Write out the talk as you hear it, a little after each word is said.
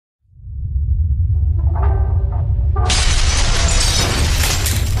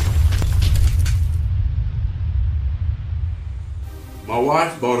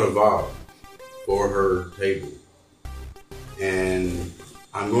wife bought a vase for her table, and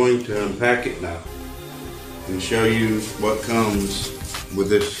I'm going to unpack it now and show you what comes with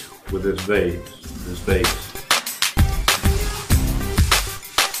this vase.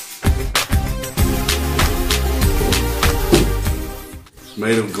 It's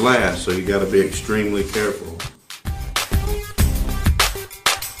made of glass, so you got to be extremely careful.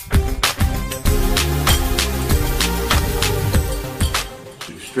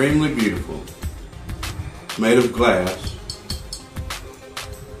 It's extremely beautiful. It's made of glass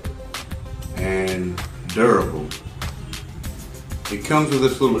and durable. It comes with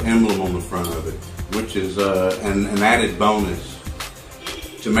this little emblem on the front of it, which is an added bonus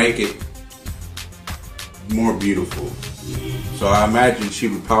to make it more beautiful. So I imagine she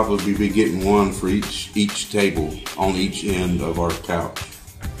would probably be getting one for each table on each end of our couch,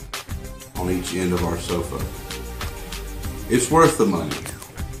 on each end of our sofa. It's worth the money,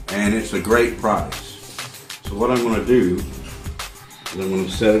 and it's a great price. So what I'm going to do is I'm going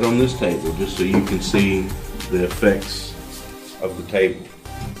to set it on this table just so you can see the effects of the table.